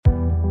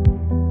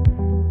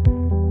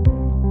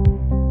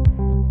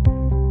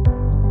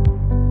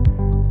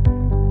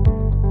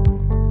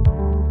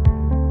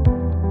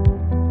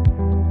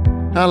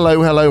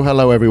Hello, hello,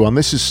 hello everyone.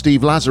 This is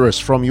Steve Lazarus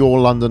from Your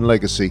London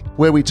Legacy,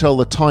 where we tell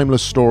the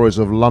timeless stories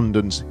of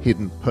London's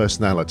hidden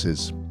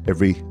personalities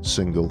every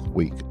single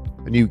week.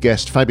 A new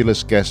guest,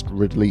 fabulous guest,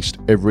 released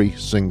every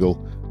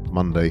single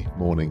Monday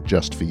morning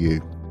just for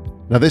you.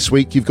 Now this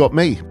week you've got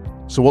me.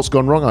 So what's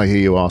gone wrong, I hear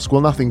you ask?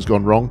 Well, nothing's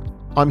gone wrong.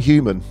 I'm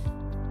human.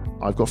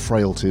 I've got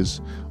frailties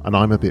and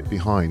I'm a bit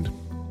behind.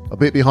 A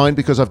bit behind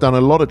because I've done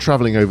a lot of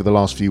travelling over the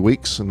last few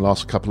weeks and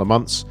last couple of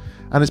months,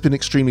 and it's been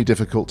extremely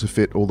difficult to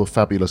fit all the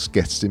fabulous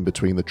guests in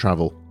between the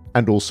travel.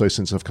 And also,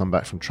 since I've come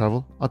back from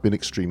travel, I've been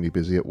extremely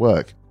busy at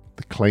work.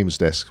 The claims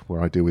desk,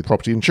 where I deal with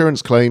property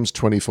insurance claims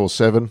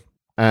 24/7,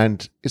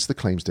 and it's the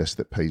claims desk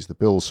that pays the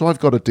bills. So I've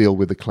got to deal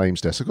with the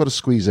claims desk. I've got to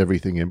squeeze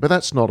everything in, but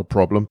that's not a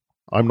problem.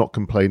 I'm not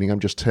complaining,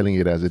 I'm just telling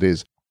it as it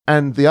is.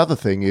 And the other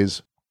thing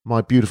is, my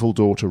beautiful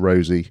daughter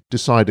Rosie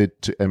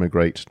decided to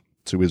emigrate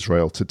to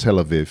Israel, to Tel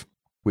Aviv,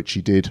 which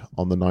she did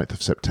on the 9th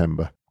of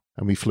September.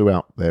 And we flew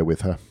out there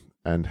with her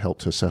and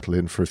helped her settle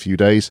in for a few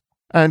days.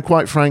 And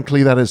quite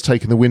frankly, that has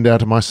taken the wind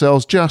out of my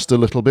sails just a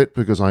little bit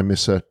because I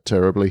miss her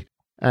terribly.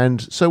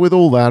 And so with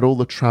all that, all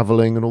the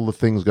travelling and all the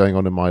things going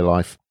on in my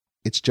life,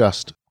 it's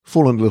just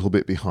fallen a little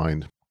bit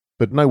behind.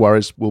 But no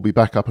worries, we'll be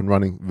back up and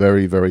running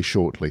very, very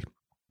shortly.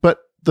 But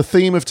the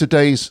theme of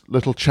today's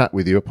little chat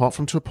with you, apart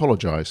from to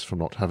apologise for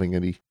not having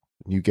any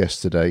new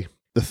guests today,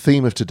 the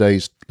theme of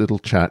today's little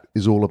chat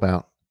is all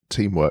about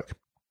teamwork.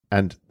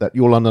 And that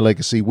Your London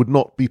Legacy would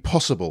not be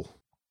possible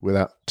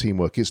without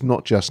teamwork. It's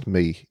not just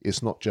me.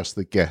 It's not just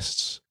the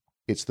guests.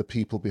 It's the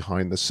people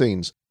behind the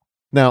scenes.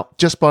 Now,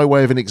 just by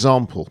way of an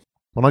example,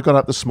 when I got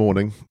up this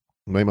morning,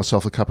 made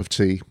myself a cup of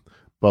tea,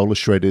 bowl of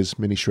shredders,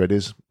 mini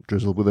shredders,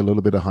 drizzled with a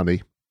little bit of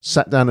honey,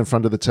 sat down in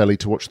front of the telly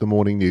to watch the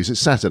morning news. It's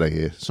Saturday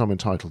here, so I'm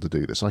entitled to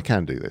do this. I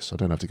can do this. I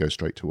don't have to go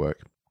straight to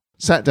work.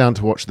 Sat down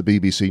to watch the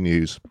BBC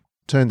News,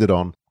 turned it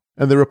on,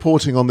 and they're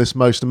reporting on this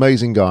most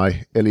amazing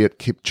guy, Eliud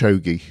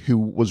Kipchoge, who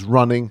was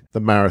running the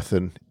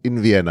marathon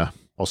in Vienna,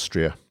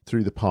 Austria,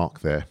 through the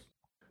park there,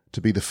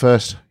 to be the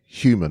first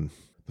human,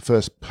 the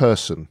first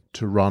person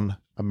to run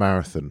a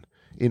marathon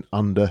in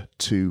under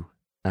 2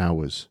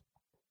 hours.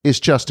 It's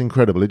just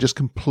incredible. It just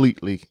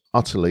completely,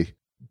 utterly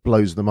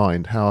blows the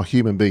mind how a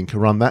human being can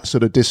run that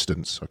sort of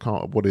distance,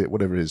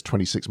 whatever it is,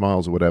 26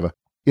 miles or whatever,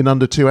 in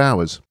under 2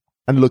 hours,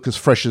 and look as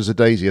fresh as a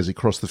daisy as he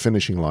crossed the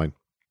finishing line.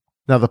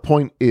 Now, the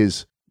point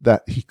is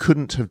that he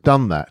couldn't have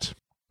done that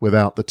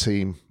without the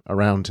team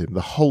around him.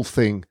 The whole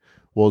thing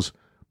was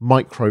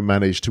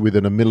micromanaged to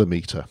within a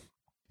millimetre.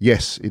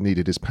 Yes, it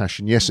needed his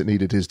passion. Yes, it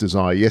needed his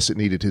desire. Yes, it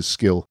needed his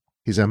skill,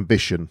 his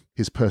ambition,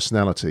 his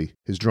personality,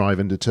 his drive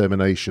and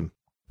determination.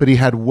 But he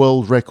had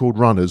world record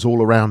runners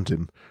all around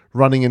him,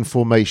 running in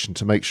formation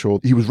to make sure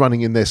he was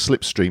running in their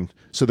slipstream,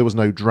 so there was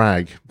no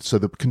drag, so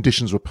the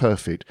conditions were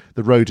perfect.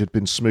 The road had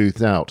been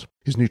smoothed out.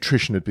 His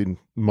nutrition had been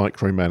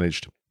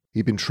micromanaged.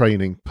 He'd been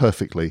training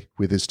perfectly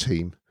with his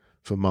team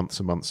for months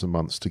and months and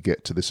months to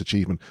get to this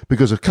achievement.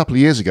 Because a couple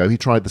of years ago, he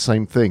tried the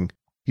same thing.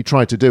 He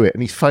tried to do it,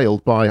 and he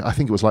failed by, I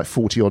think it was like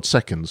 40-odd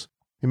seconds.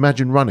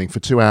 Imagine running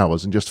for 2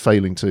 hours and just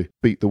failing to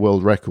beat the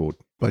world record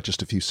by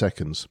just a few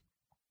seconds.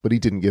 But he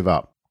didn't give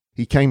up.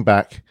 He came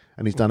back,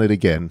 and he's done it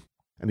again,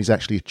 and he's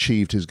actually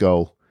achieved his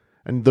goal.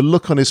 And the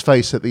look on his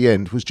face at the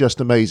end was just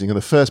amazing. And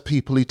the first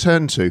people he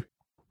turned to,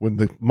 when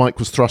the mic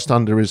was thrust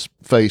under his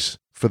face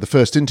for the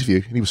first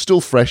interview, and he was still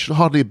fresh,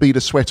 hardly a bead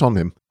of sweat on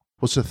him,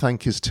 was to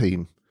thank his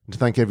team and to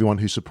thank everyone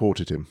who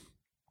supported him.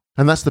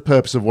 And that's the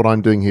purpose of what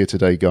I'm doing here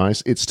today,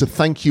 guys. It's to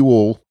thank you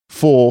all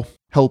for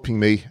helping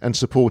me and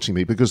supporting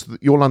me, because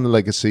Your London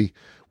Legacy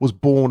was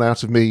born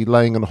out of me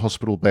laying on a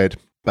hospital bed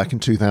back in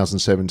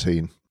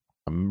 2017.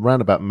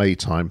 Around about May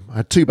time. I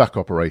had 2 back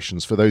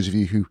operations, for those of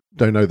you who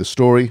don't know the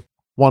story.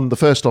 One, the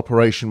first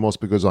operation was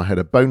because I had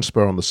a bone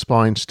spur on the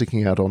spine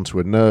sticking out onto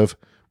a nerve,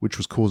 which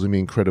was causing me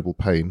incredible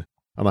pain,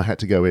 and I had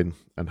to go in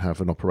and have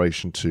an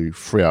operation to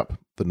free up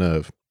the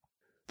nerve.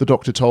 The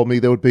doctor told me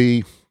there would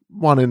be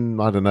 1 in,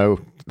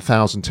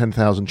 1,000,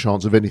 10,000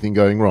 chance of anything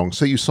going wrong.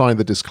 So you sign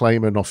the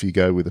disclaimer and off you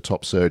go with the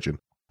top surgeon.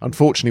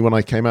 Unfortunately, when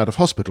I came out of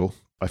hospital,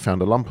 I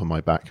found a lump on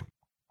my back,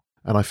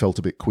 and I felt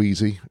a bit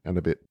queasy and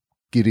a bit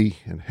giddy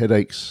and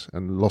headaches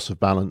and loss of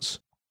balance.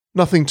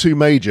 Nothing too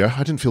major.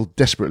 I didn't feel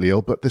desperately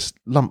ill, but this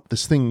lump,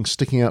 this thing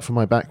sticking out from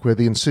my back where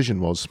the incision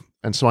was.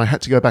 And so I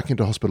had to go back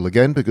into hospital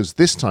again, because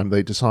this time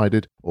they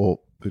decided, or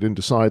they didn't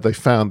decide, they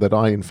found that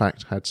I in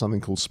fact had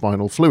something called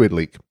spinal fluid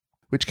leak,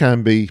 which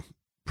can be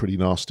pretty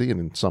nasty, and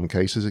in some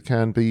cases it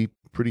can be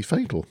pretty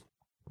fatal.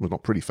 Well,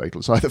 not pretty fatal.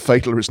 It's either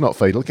fatal or it's not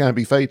fatal. It can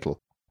be fatal.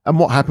 And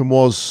what happened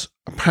was,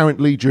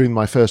 apparently during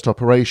my first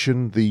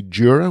operation, the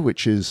dura,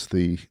 which is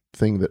the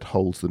thing that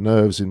holds the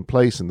nerves in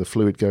place and the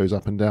fluid goes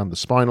up and down the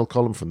spinal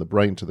column from the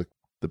brain to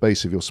the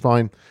base of your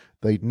spine,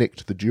 they'd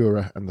nicked the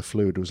dura and the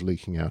fluid was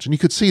leaking out. And you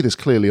could see this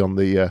clearly on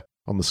the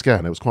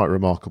scan. It was quite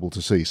remarkable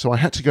to see. So I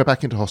had to go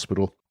back into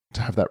hospital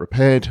to have that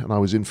repaired, and I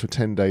was in for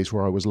 10 days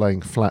where I was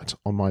laying flat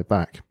on my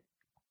back.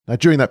 Now,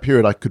 during that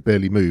period, I could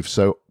barely move,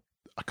 so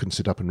I couldn't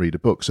sit up and read a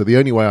book. So the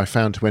only way I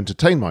found to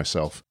entertain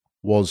myself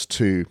was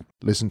to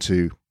listen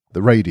to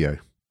the radio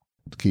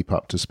to keep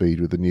up to speed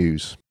with the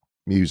news.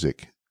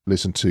 music,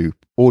 listen to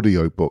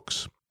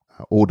audiobooks,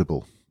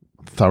 Audible.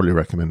 Thoroughly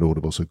recommend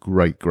Audible. It's a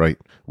great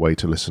way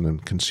to listen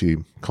and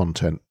consume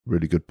content,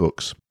 really good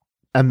books.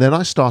 And then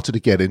I started to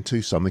get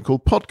into something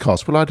called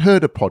podcasts. Well, I'd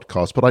heard of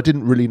podcasts, but I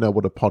didn't really know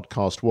what a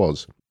podcast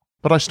was.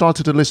 But I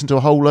started to listen to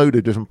a whole load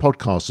of different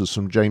podcasters,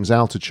 from James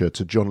Altucher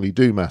to John Lee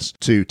Dumas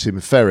to Tim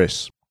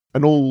Ferriss,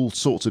 and all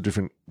sorts of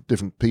different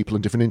people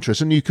and different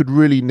interests. And you could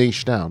really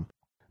niche down.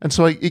 And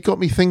so it got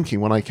me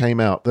thinking when I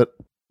came out that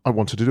I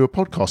wanted to do a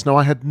podcast. Now,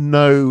 I had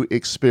no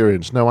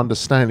experience, no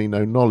understanding,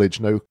 no knowledge,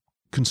 no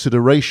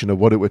consideration of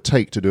what it would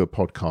take to do a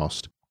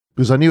podcast,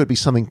 because I knew it'd be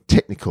something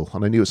technical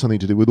and I knew it was something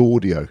to do with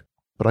audio,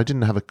 but I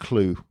didn't have a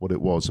clue what it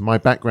was. And my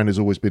background has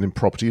always been in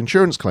property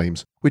insurance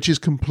claims, which is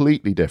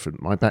completely different.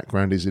 My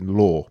background is in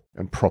law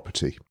and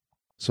property.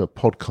 So a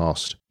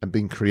podcast and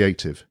being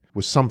creative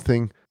was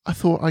something I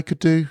thought I could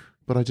do,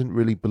 but I didn't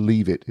really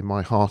believe it in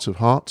my heart of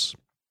hearts.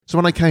 So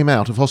when I came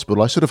out of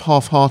hospital, I sort of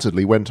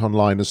half-heartedly went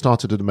online and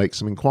started to make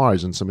some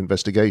inquiries and some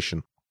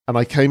investigation. And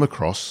I came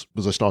across,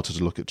 as I started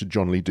to look at, to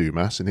John Lee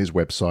Dumas and his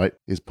website,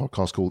 his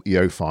podcast called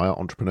EO Fire,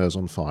 Entrepreneurs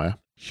on Fire,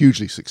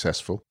 hugely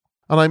successful.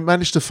 And I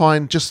managed to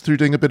find, just through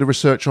doing a bit of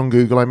research on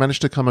Google, I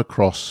managed to come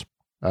across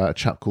a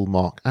chap called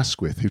Mark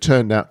Asquith, who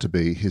turned out to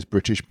be his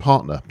British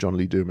partner, John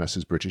Lee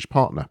Dumas's British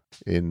partner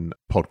in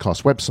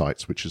Podcast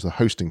Websites, which is the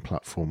hosting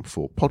platform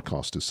for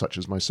podcasters such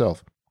as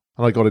myself.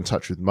 And I got in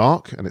touch with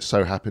Mark, and it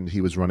so happened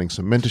he was running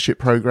some mentorship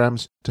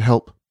programs to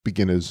help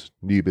beginners,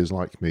 newbies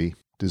like me,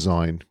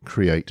 design,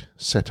 create,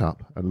 set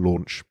up, and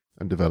launch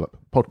and develop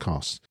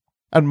podcasts.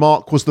 And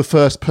Mark was the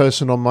first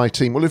person on my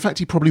team. Well, in fact,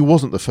 he probably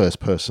wasn't the first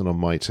person on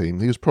my team.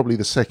 He was probably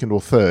the second or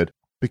third,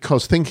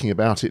 because thinking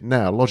about it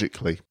now,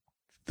 logically,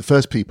 the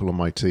first people on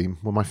my team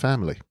were my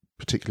family,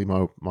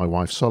 particularly my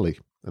wife, Solly,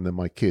 and then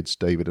my kids,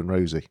 David and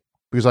Rosie.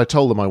 Because I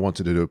told them I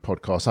wanted to do a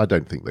podcast. I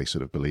don't think they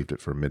sort of believed it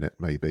for a minute,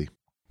 maybe.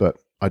 But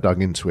I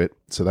dug into it.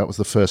 So that was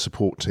the first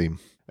support team.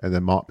 And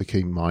then Mark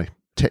became my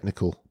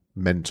technical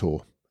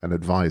mentor and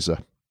advisor.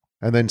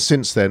 And then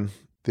since then,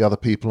 the other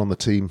people on the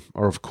team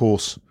are, of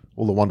course,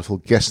 all the wonderful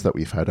guests that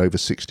we've had, over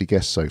 60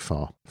 guests so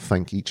far.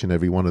 Thank each and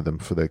every one of them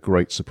for their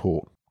great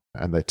support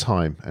and their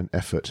time and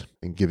effort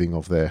in giving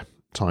of their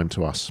time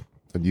to us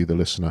and you, the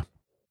listener.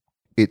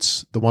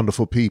 It's the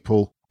wonderful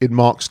people in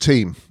Mark's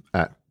team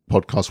at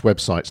Podcast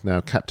Websites,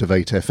 now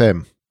Captivate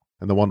FM,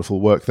 and the wonderful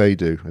work they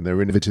do and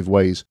their innovative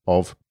ways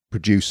of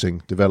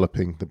producing,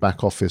 developing the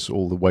back office,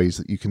 all the ways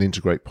that you can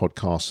integrate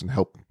podcasts and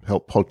help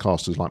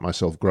podcasters like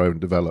myself grow and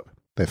develop.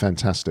 They're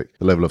fantastic.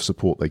 The level of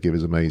support they give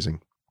is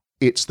amazing.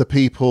 It's the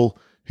people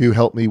who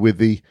help me with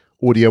the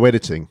audio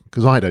editing,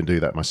 because I don't do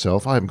that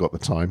myself. I haven't got the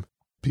time.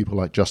 People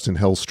like Justin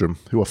Hellstrom,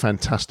 who are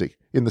fantastic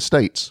in the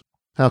States.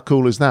 How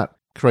cool is that?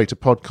 Create a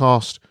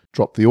podcast,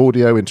 drop the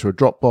audio into a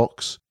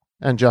Dropbox,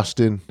 and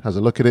Justin has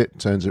a look at it,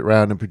 turns it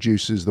around and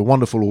produces the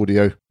wonderful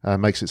audio,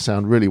 makes it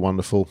sound really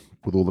wonderful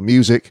with all the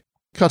music,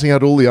 cutting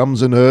out all the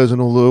ums and ers and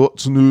all the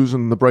what's and who's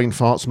and the brain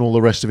farts and all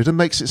the rest of it, and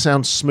makes it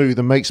sound smooth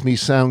and makes me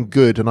sound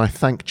good. And I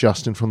thank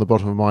Justin from the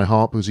bottom of my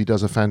heart, because he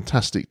does a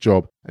fantastic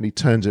job and he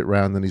turns it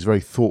around and he's very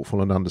thoughtful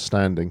and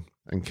understanding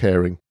and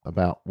caring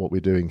about what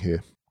we're doing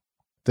here.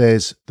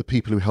 There's the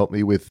people who help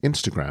me with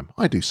Instagram.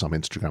 I do some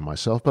Instagram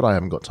myself, but I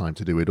haven't got time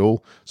to do it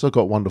all. So I've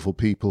got wonderful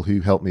people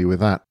who help me with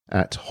that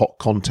at Hot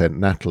Content,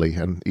 Natalie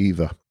and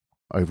Eva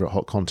over at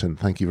Hot Content.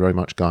 Thank you very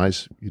much,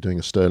 guys. You're doing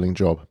a sterling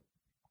job.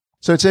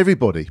 So it's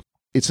everybody.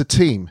 It's a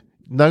team.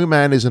 No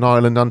man is an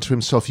island unto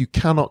himself. You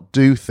cannot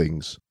do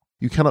things.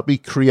 You cannot be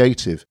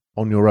creative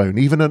on your own.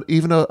 Even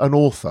an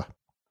author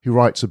who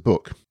writes a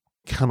book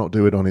cannot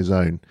do it on his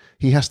own.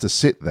 He has to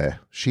sit there.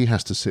 She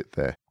has to sit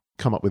there,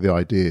 come up with the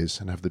ideas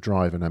and have the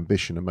drive and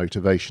ambition and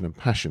motivation and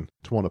passion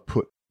to want to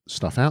put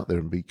stuff out there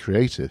and be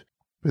creative.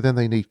 But then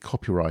they need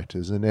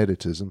copywriters and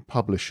editors and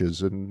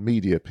publishers and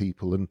media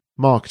people and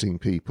marketing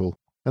people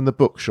and the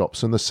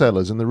bookshops and the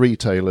sellers and the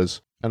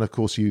retailers and, of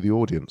course, you, the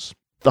audience.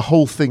 The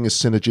whole thing is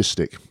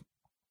synergistic.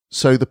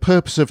 So the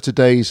purpose of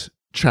today's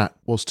chat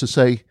was to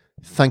say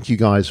thank you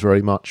guys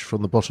very much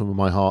from the bottom of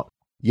my heart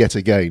yet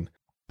again.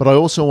 But I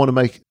also want to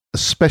make a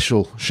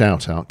special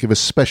shout out, give a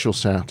special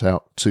shout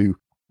out to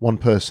one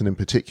person in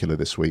particular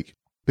this week.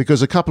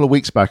 Because a couple of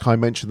weeks back I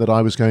mentioned that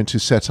I was going to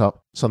set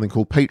up something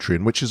called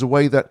Patreon, which is a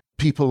way that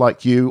people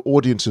like you,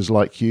 audiences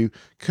like you,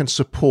 can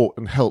support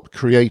and help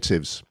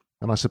creatives.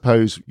 And I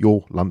suppose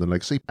your London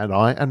Legacy and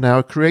I are now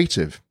a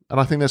creative. And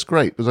I think that's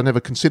great, because I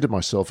never considered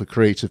myself a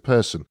creative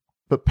person.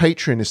 But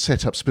Patreon is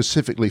set up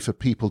specifically for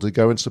people to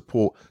go and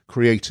support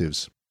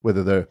creatives,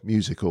 whether they're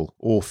musical,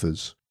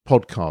 authors,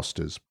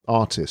 podcasters,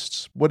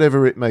 artists,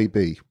 whatever it may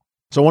be.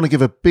 So I want to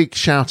give a big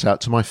shout out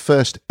to my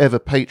first ever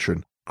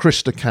patron,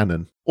 Krista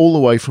Cannon, all the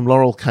way from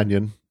Laurel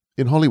Canyon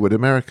in Hollywood,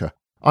 America.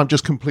 I'm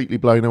just completely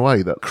blown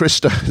away that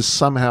Krista has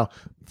somehow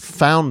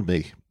found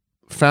me,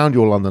 found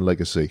Your London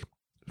Legacy,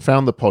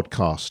 found the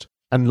podcast,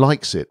 and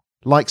likes it.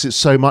 Likes it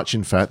so much,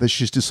 in fact, that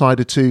she's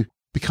decided to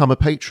become a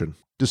patron,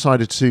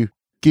 decided to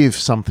give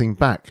something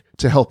back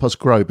to help us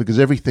grow, because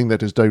everything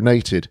that is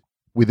donated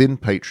within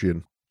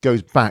Patreon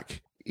goes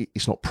back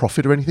it's not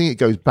profit or anything. It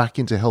goes back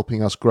into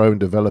helping us grow and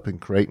develop and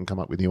create and come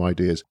up with new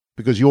ideas,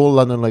 because Your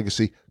London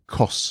Legacy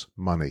costs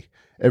money.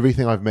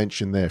 Everything I've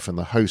mentioned there, from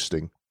the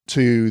hosting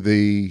to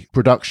the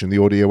production,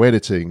 the audio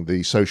editing,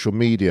 the social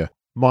media,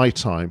 my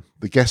time,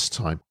 the guest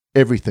time,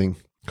 everything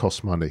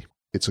costs money.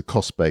 It's a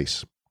cost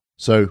base.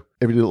 So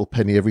every little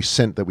penny, every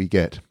cent that we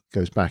get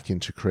goes back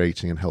into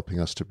creating and helping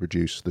us to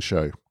produce the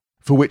show,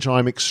 for which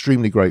I'm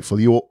extremely grateful.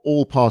 You're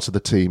all part of the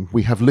team.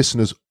 We have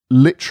listeners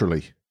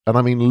literally, and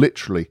I mean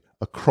literally,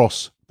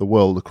 across the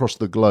world, across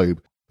the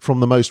globe, from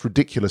the most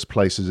ridiculous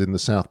places in the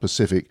South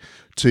Pacific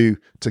to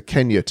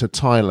Kenya, to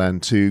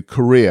Thailand, to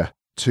Korea,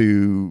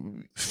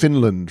 to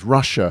Finland,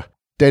 Russia,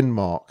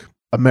 Denmark.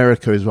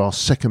 America is our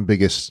second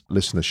biggest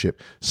listenership.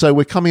 So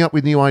we're coming up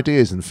with new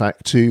ideas, in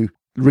fact, to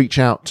reach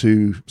out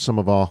to some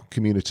of our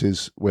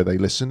communities where they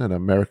listen. In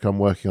America, I'm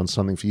working on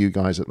something for you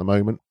guys at the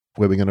moment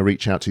where we're going to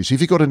reach out to. So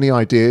if you've got any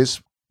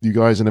ideas, you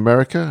guys in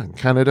America and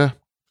Canada,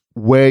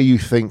 where you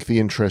think the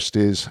interest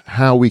is,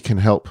 how we can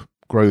help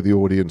grow the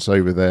audience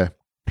over there,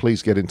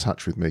 please get in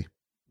touch with me.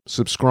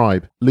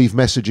 Subscribe, leave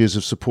messages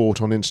of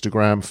support on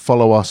Instagram,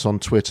 follow us on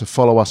Twitter,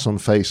 follow us on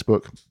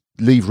Facebook,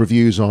 leave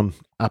reviews on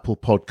Apple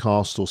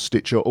Podcasts or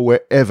Stitcher or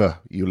wherever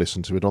you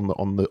listen to it, on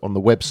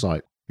the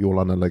website,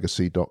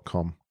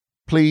 yourlondonlegacy.com.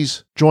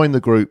 Please join the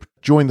group,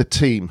 join the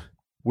team.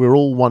 We're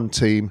all one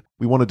team.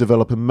 We want to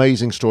develop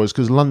amazing stories,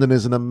 because London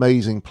is an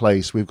amazing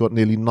place. We've got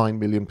nearly 9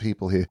 million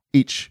people here.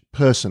 Each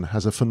person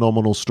has a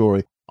phenomenal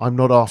story. I'm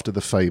not after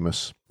the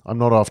famous. I'm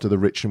not after the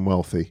rich and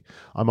wealthy.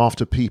 I'm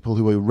after people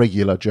who are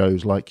regular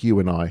Joes like you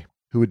and I,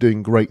 who are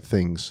doing great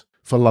things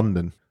for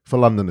London, for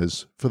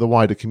Londoners, for the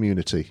wider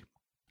community.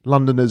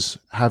 Londoners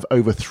have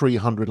over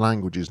 300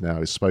 languages now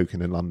is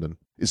spoken in London.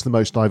 It's the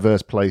most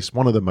diverse place,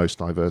 one of the most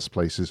diverse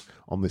places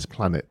on this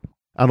planet.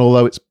 And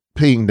although it's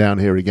peeing down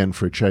here again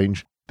for a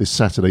change this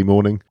Saturday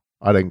morning,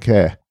 I don't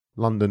care.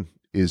 London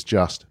is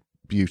just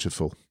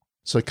beautiful.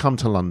 So come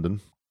to London,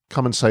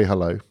 come and say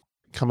hello,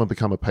 come and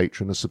become a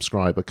patron, a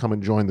subscriber, come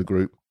and join the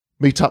group.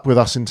 Meet up with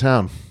us in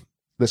town.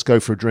 Let's go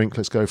for a drink,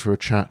 let's go for a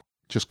chat.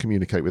 Just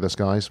communicate with us,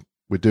 guys.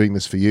 We're doing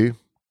this for you.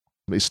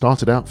 It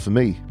started out for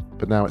me,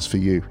 but now it's for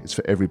you. It's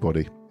for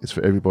everybody. It's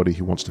for everybody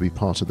who wants to be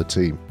part of the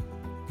team.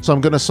 So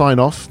I'm going to sign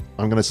off.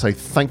 I'm going to say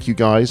thank you,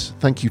 guys.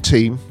 Thank you,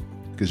 team,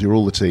 because you're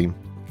all the team,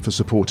 for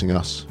supporting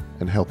us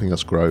and helping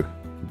us grow,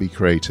 be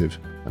creative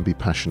and be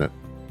passionate.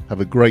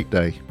 Have a great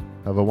day.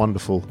 Have a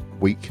wonderful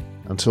week.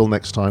 Until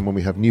next time, when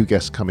we have new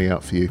guests coming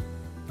out for you.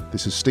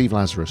 This is Steve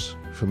Lazarus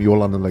from Your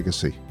London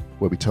Legacy,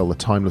 where we tell the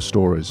timeless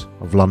stories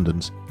of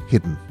London's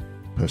hidden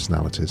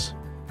personalities.